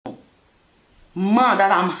Man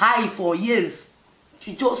that I'm high for years.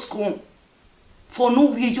 You just come. For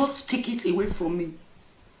nowhere, just take it away from me.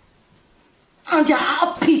 And they're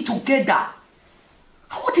happy together.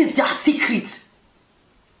 What is their secret?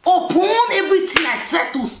 Upon everything I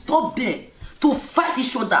try to stop them, to fight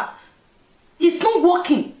each other, it's not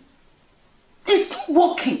working. It's not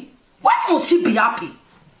working. Why must she be happy?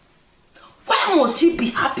 Why must she be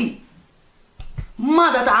happy?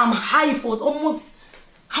 Man that I'm high for almost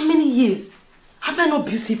how many years? Am I not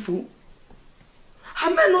beautiful?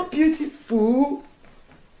 Am I not beautiful?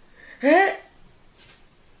 Eh?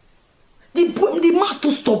 The man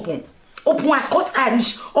too stubborn. Upon I cut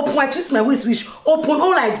Irish, upon I twist my waist rich, upon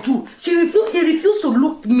all I do, he refused to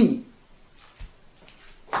look me.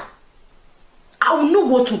 I will know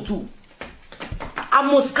what to do. I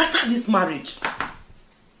must scatter this marriage.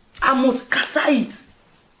 I must scatter it.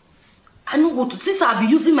 I know what to do. Since I've been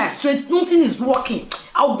using my strength, nothing is working.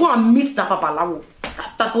 I'll go and meet that Babalawo.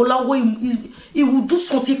 That Babalawo, he will do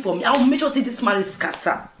something for me. I will make sure this marriage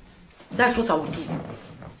scatter. That's what I will do.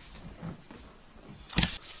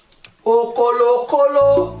 Okolo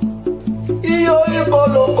kolo, iyo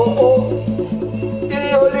ikolo koko,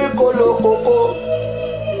 iyo likolo koko,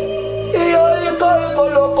 iyo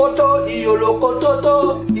ikolo koto, iyo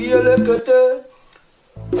lokototo, iyo lekete,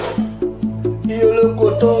 iyo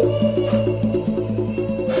lokoto.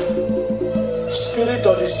 Spirit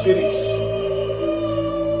of the spirits,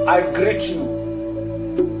 I greet you.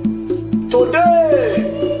 Today,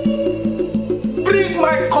 bring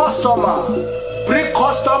my customer. Bring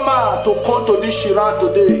customer to come to this Shira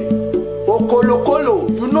today. Okolokolo,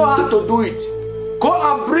 you know how to do it. Go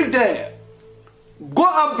and bring them. Go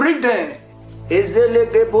and bring them.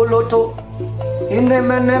 Ezelege boloto.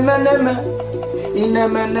 Inemenemeneme.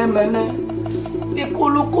 Inemenemene.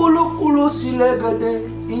 Ikulukulu silegede.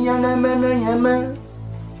 Inyanemeneyeme.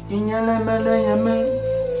 Inyanemeneyeme.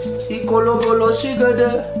 Ikolobolo sigede.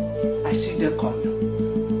 I see them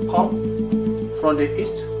coming. Come from the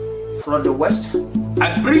east. From the west,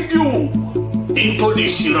 I bring you into the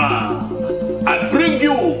Shira. I bring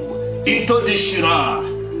you into the Shira.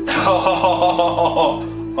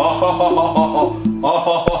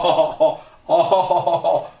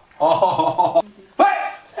 Hey,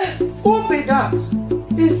 who be that?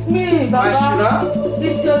 It's me, Baba. My Shira?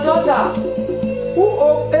 It's your daughter. Who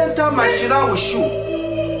enter my Shira with you?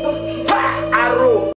 Okay. Ha! Arrow.